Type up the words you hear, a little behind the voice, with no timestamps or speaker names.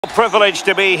Privileged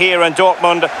to be here in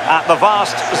Dortmund at the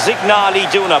vast Signal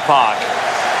Iduna Park.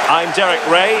 I'm Derek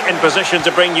Ray, in position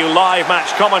to bring you live match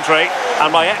commentary,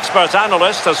 and my expert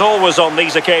analyst, as always on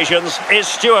these occasions, is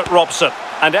Stuart Robson.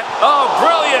 And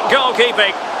brilliant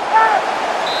goalkeeping!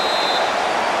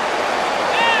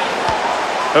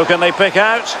 Who can they pick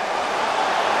out?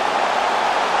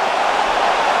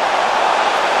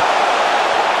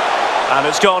 And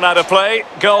it's gone out of play.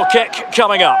 Goal kick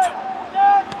coming up.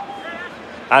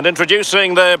 And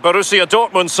introducing the Borussia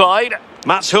Dortmund side,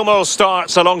 Mats Hummels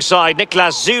starts alongside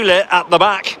Niklas Süle at the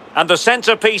back. And the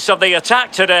centrepiece of the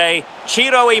attack today,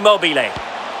 Ciro Immobile.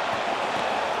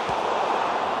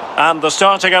 And the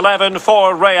starting 11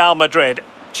 for Real Madrid.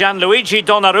 Gianluigi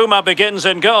Donnarumma begins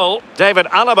in goal. David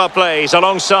Alaba plays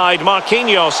alongside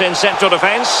Marquinhos in central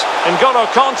defence. N'Golo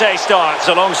Kanté starts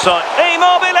alongside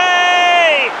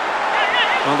Immobile!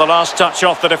 Well, the last touch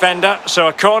off the defender, so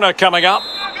a corner coming up.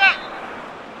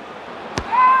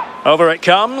 Over it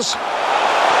comes.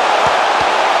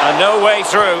 And no way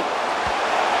through.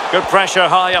 Good pressure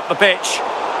high up the pitch.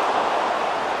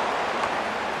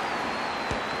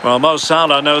 Well, Mo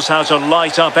Salah knows how to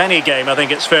light up any game, I think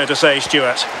it's fair to say,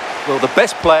 Stuart. Well, the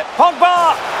best player...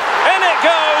 Pogba! In it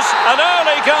goes! An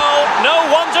early goal. No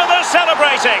wonder they're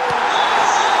celebrating.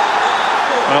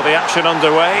 Well, the action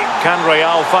underway. Can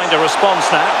Real find a response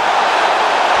now?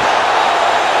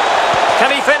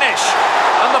 Can he finish?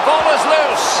 And the ball is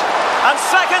loose. And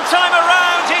second time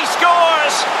around he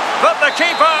scores. But the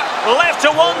keeper left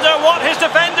to wonder what his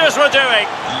defenders were doing.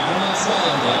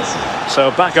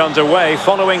 So back underway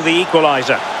following the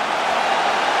equaliser.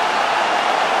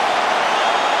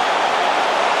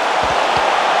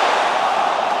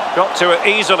 Got to it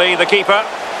easily, the keeper.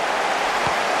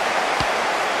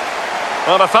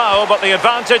 Well, a foul, but the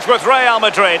advantage with Real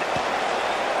Madrid.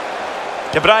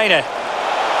 De Bruyne.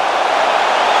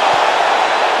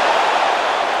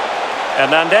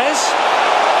 Hernandez.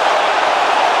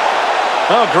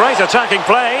 Oh, great attacking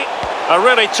play. A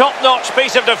really top-notch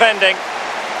piece of defending.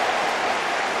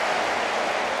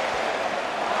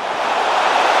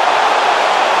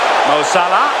 Mo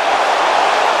Salah.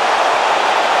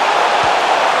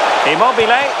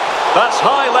 Immobile. That's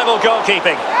high-level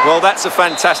goalkeeping. Well, that's a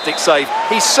fantastic save.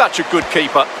 He's such a good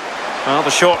keeper. Well,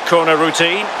 the short corner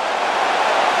routine.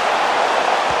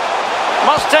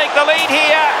 Must take the lead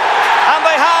here. And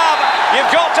they have. You've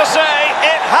got to say,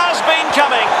 it has been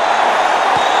coming.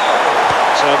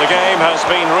 So the game has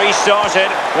been restarted.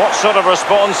 What sort of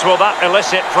response will that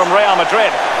elicit from Real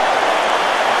Madrid?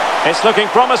 It's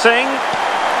looking promising.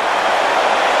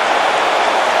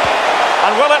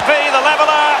 And will it be the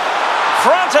leveller?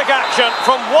 Frantic action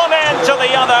from one end to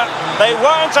the other. They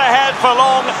weren't ahead for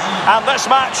long, and this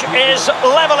match is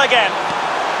level again.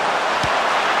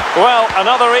 Well,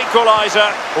 another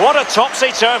equaliser. What a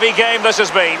topsy-turvy game this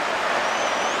has been.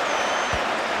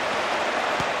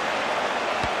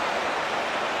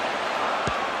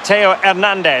 Theo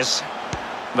Hernandez.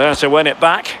 There to win it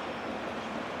back.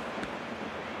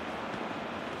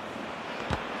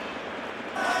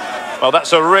 Well,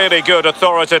 that's a really good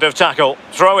authoritative tackle.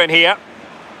 Throw in here.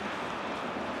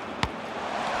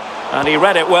 And he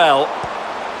read it well.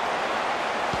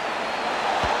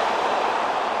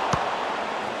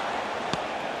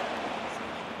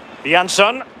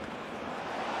 Jansson.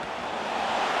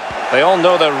 They all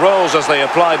know their roles as they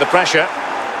apply the pressure.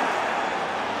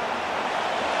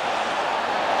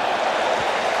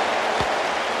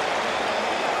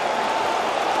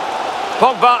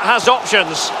 Pogba has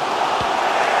options.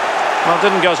 Well,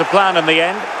 didn't go to plan in the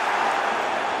end.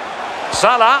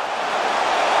 Salah.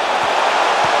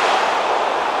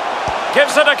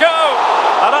 Gives it a go.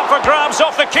 And up for grabs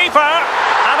off the keeper.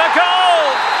 And a goal.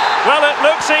 Well, it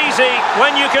looks easy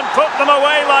when you can put them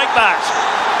away like that.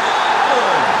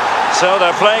 So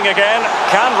they're playing again.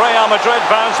 Can Real Madrid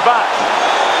bounce back?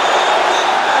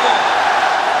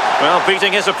 Well,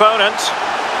 beating his opponent.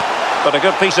 But a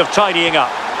good piece of tidying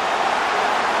up.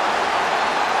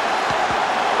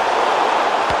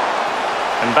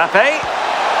 Mbappe.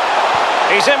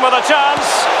 He's in with a chance.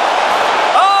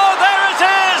 Oh, there it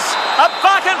is! A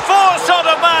back and forth sort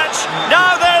of match.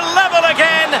 Now they're level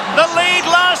again. The lead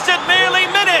lasted merely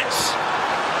minutes.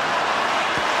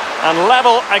 And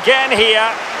level again here.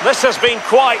 This has been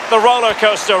quite the roller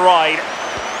coaster ride.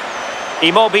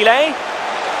 Immobile.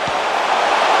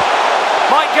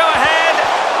 Might go ahead.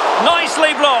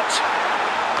 Nicely blocked.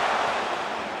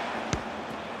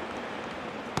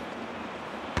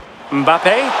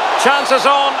 Mbappe, chances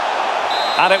on,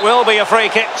 and it will be a free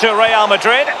kick to Real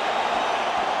Madrid.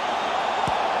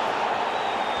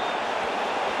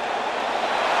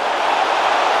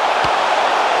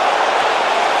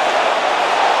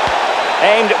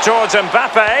 Aimed towards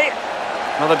Mbappe.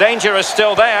 Well, the danger is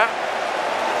still there.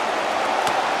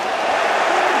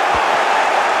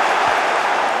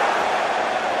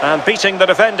 And beating the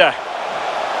defender.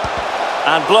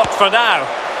 And blocked for now.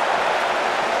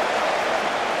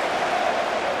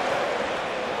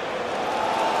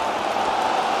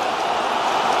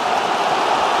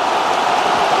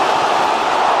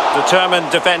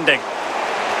 Determined defending.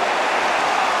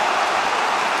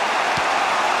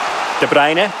 De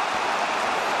Bruyne.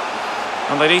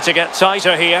 And they need to get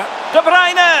tighter here. De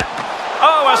Bruyne!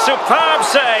 Oh, a superb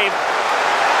save.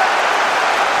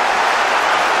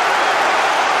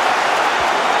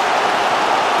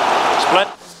 Split.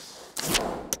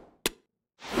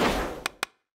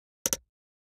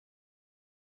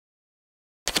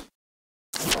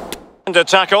 And a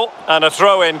tackle and a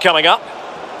throw-in coming up.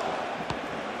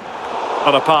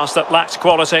 On a pass that lacked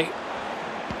quality.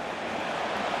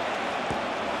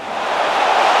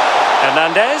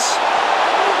 Hernandez.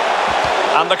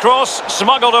 And the cross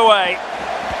smuggled away.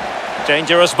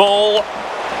 Dangerous ball.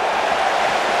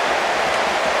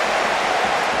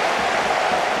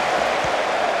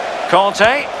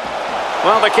 Conte.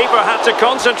 Well, the keeper had to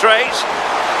concentrate.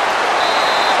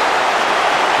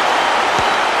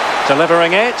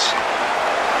 Delivering it.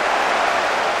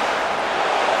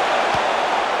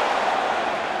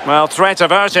 Well, threat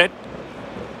averted.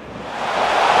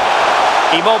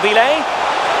 Immobile.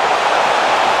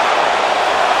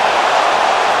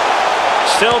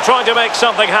 Still trying to make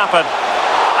something happen.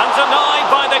 And denied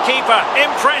by the keeper.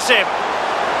 Impressive.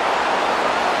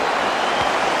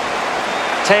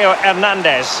 Theo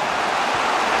Hernandez.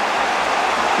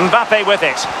 Mbappe with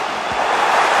it.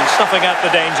 And snuffing out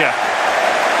the danger.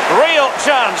 Real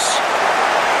chance.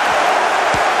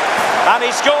 And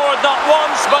he scored not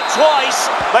once but twice.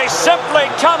 They simply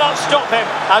cannot stop him.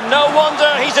 And no wonder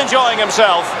he's enjoying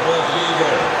himself.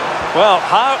 Well,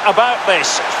 how about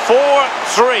this?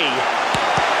 4-3.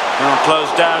 Well,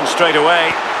 closed down straight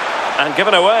away and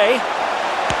given away.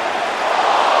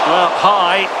 Well,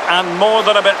 high and more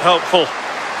than a bit hopeful.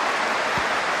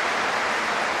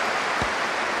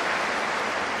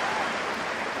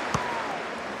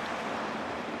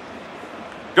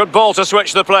 Good ball to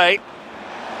switch the play.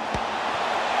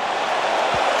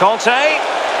 Conte.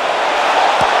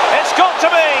 It's got to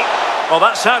be. Well,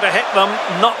 that's how to hit them.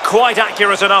 Not quite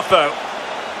accurate enough, though.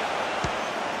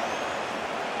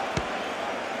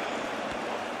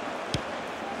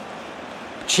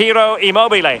 Ciro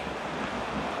Immobile.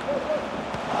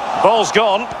 Ball's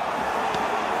gone.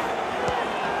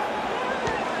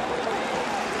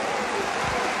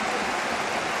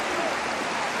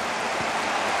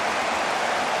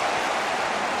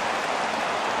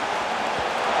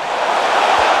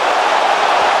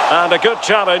 And a good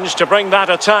challenge to bring that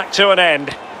attack to an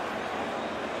end.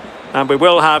 And we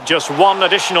will have just one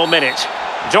additional minute.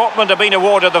 Dortmund have been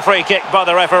awarded the free kick by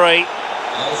the referee.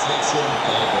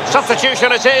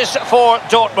 Substitution it is for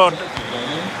Dortmund.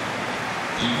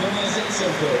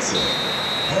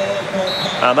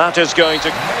 And that is going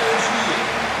to...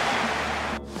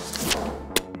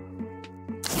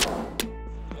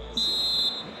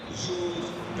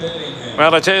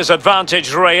 Well, it is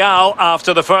advantage Real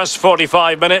after the first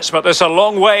 45 minutes, but there's a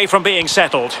long way from being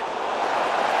settled.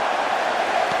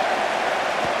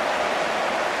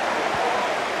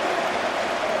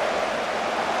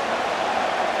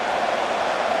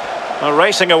 Well,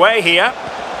 racing away here.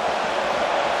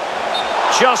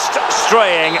 Just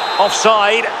straying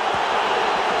offside.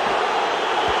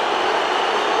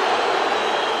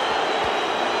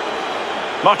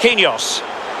 Marquinhos.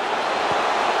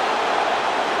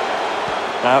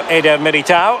 Now Eder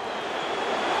Militao.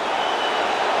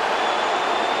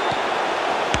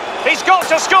 He's got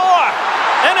to score!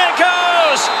 In it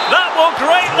goes! That will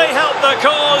greatly help the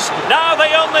cause. Now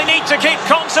they only need to keep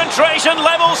concentration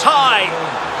levels high.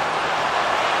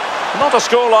 Not a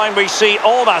scoreline we see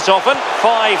all that often.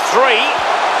 5-3.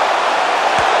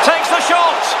 Takes the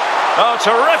shot. Oh,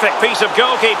 terrific piece of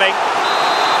goalkeeping.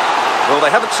 Well, they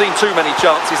haven't seen too many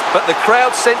chances, but the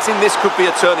crowd sensing this could be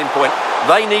a turning point.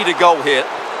 They need a goal here.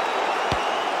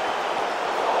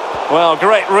 Well,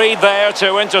 great read there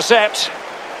to intercept.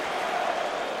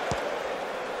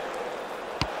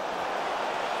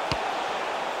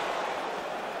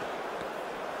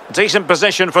 Decent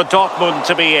position for Dortmund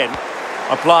to be in.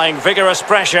 Applying vigorous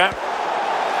pressure.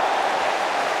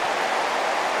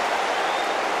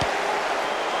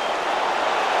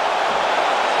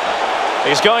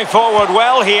 He's going forward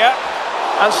well here.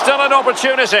 And still an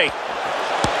opportunity.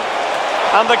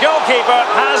 And the goalkeeper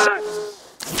has...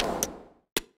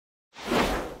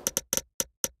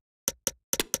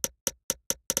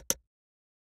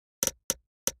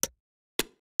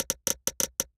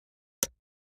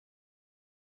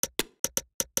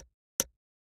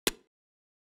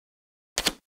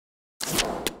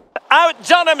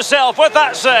 outdone himself with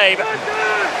that save.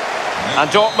 And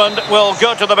Dortmund will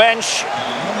go to the bench.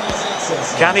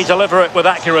 Can he deliver it with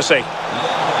accuracy?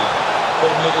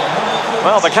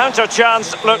 Well, the counter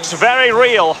chance looks very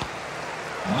real.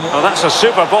 Oh, that's a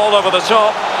super ball over the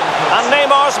top. And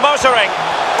Neymar's motoring.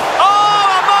 Oh,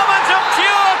 a moment of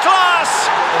pure class!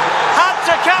 Had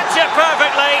to catch it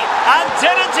perfectly, and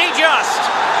didn't he just?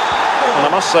 And I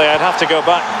must say, I'd have to go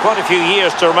back quite a few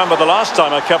years to remember the last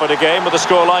time I covered a game with a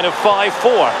scoreline of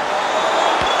 5-4.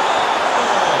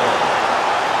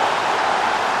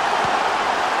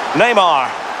 Neymar.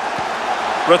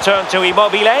 Return to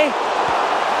Immobile.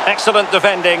 Excellent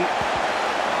defending.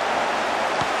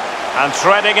 And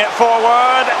threading it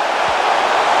forward.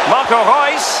 Marco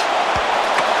Reus.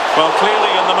 Well,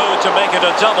 clearly in the mood to make it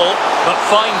a double, but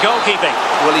fine goalkeeping.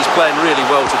 Well, he's playing really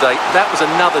well today. That was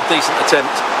another decent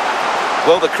attempt.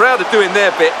 Well, the crowd are doing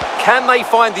their bit. Can they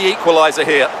find the equaliser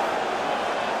here?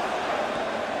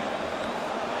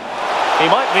 He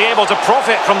might be able to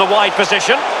profit from the wide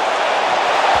position.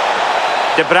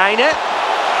 De Bruyne.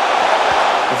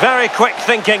 Very quick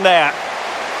thinking there.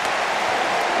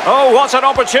 Oh, what an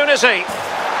opportunity.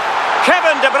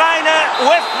 Kevin De Bruyne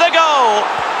with the goal.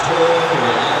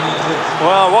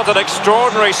 Well, what an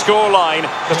extraordinary scoreline.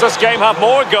 Does this game have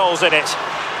more goals in it?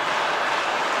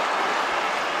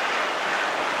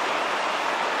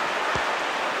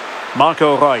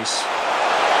 Marco Reus.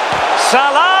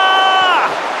 Salah!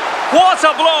 What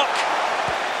a block!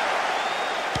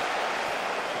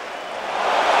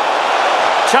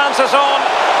 Chances on.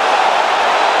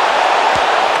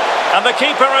 And the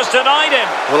keeper has denied him.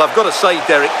 Well, I've got to say,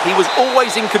 Derek, he was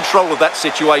always in control of that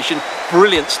situation.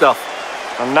 Brilliant stuff.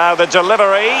 And now the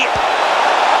delivery,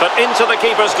 but into the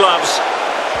keeper's gloves.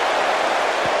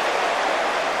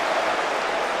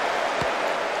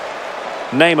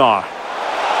 Neymar.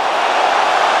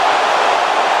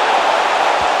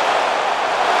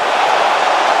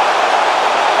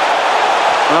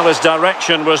 Well, his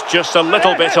direction was just a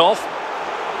little bit off.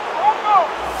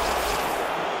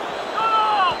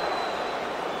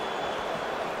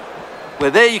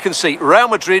 Well, there you can see Real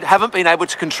Madrid haven't been able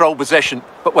to control possession,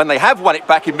 but when they have won it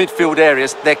back in midfield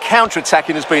areas, their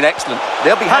counter-attacking has been excellent.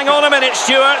 They'll be Hang on a minute,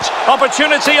 Stuart.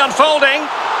 Opportunity unfolding.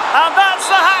 And that's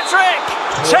the hat-trick!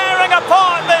 Tearing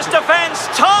apart this defence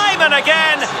time and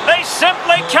again. They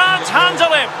simply can't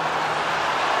handle him.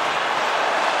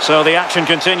 So the action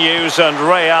continues and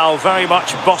Real very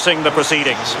much bossing the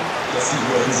proceedings.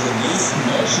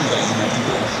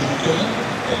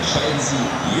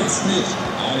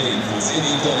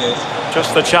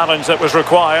 Just the challenge that was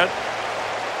required.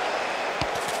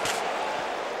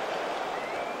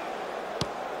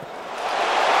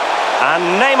 And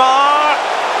Neymar.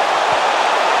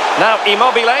 Now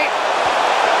Immobile.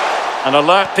 An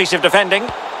alert piece of defending.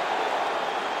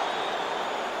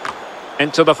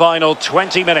 Into the final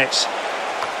 20 minutes.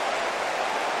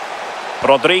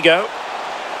 Rodrigo.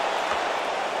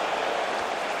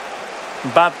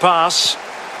 Bad pass.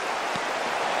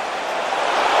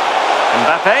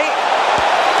 Mbappe.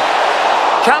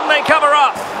 Can they cover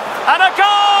up? And a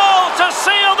goal to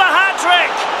seal the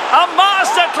hat-trick! A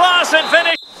masterclass in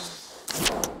finish.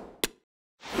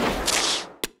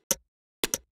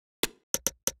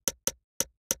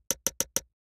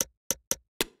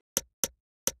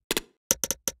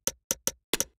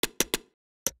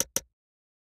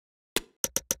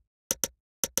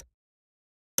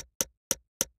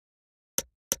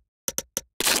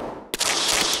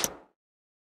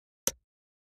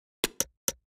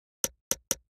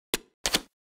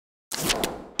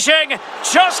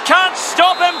 Just can't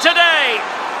stop him today.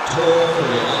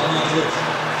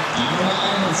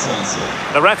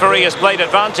 The referee has played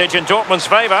advantage in Dortmund's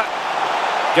favour,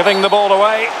 giving the ball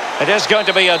away. It is going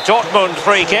to be a Dortmund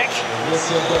free kick.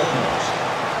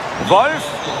 Wolf.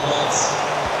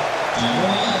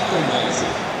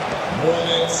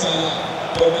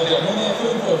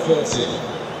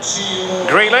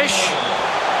 Grealish.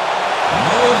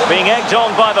 Being egged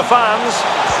on by the fans.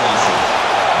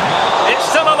 It's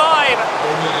still alive.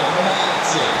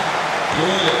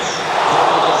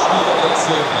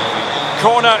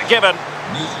 Corner given.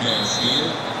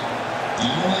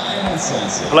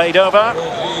 Played over.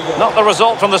 Not the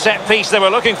result from the set piece they were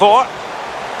looking for.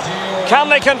 Can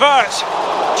they convert?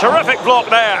 Terrific block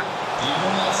there.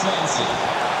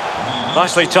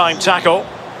 Nicely timed tackle.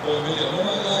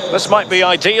 This might be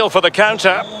ideal for the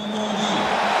counter.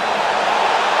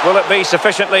 Will it be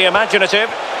sufficiently imaginative?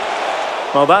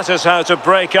 Well, that is how to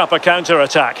break up a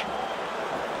counter-attack.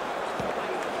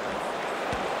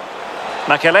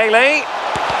 Makelele.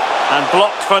 And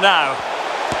blocked for now.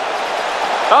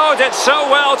 Oh, did so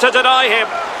well to deny him.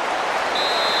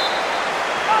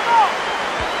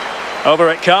 Over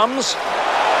it comes.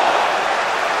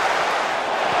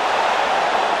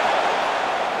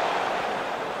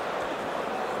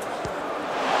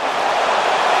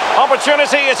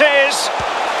 Opportunity it is.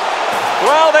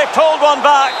 Well, they pulled one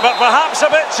back, but perhaps a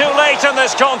bit too late in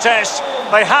this contest.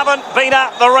 They haven't been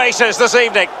at the races this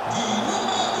evening.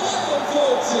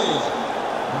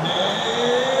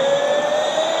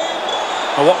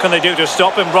 Well, what can they do to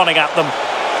stop him running at them?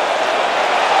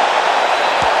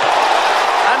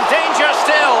 And danger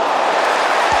still.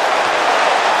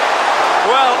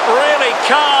 Well, really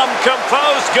calm,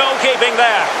 composed goalkeeping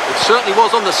there. It certainly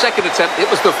was on the second attempt. It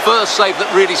was the first save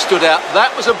that really stood out.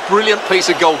 That was a brilliant piece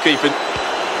of goalkeeping.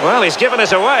 Well, he's given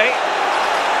us away.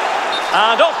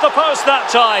 And off the post that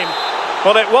time.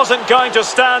 Well, it wasn't going to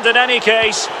stand in any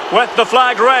case with the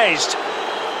flag raised.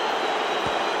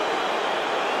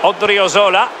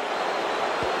 Odriozola.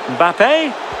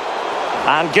 Mbappe.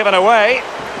 And given away.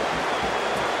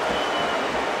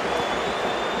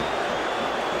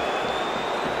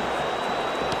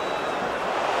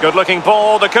 Good-looking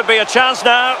ball. There could be a chance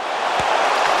now.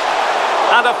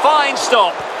 And a fine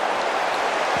stop.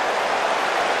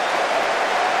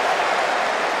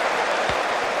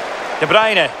 De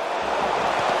Bruyne.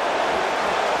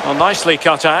 Well, nicely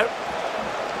cut out.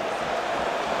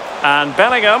 And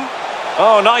Bellingham.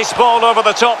 Oh, nice ball over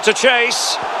the top to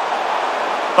chase.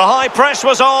 The high press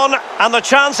was on, and the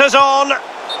chance is on.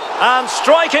 And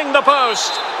striking the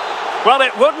post. Well,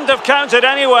 it wouldn't have counted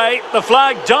anyway. The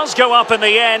flag does go up in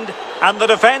the end, and the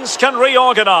defence can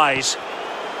reorganise.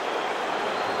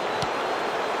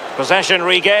 Possession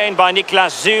regained by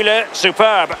Niklas Süle.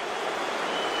 Superb.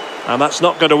 And that's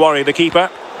not going to worry the keeper.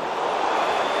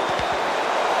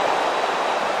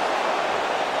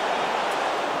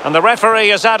 And the referee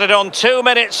has added on 2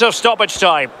 minutes of stoppage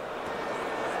time.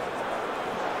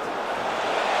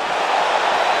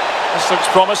 This looks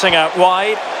promising out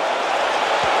wide.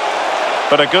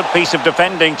 But a good piece of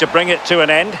defending to bring it to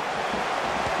an end.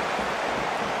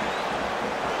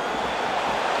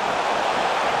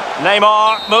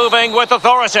 Neymar moving with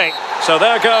authority. So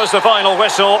there goes the final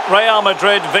whistle. Real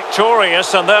Madrid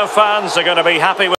victorious, and their fans are going to be happy with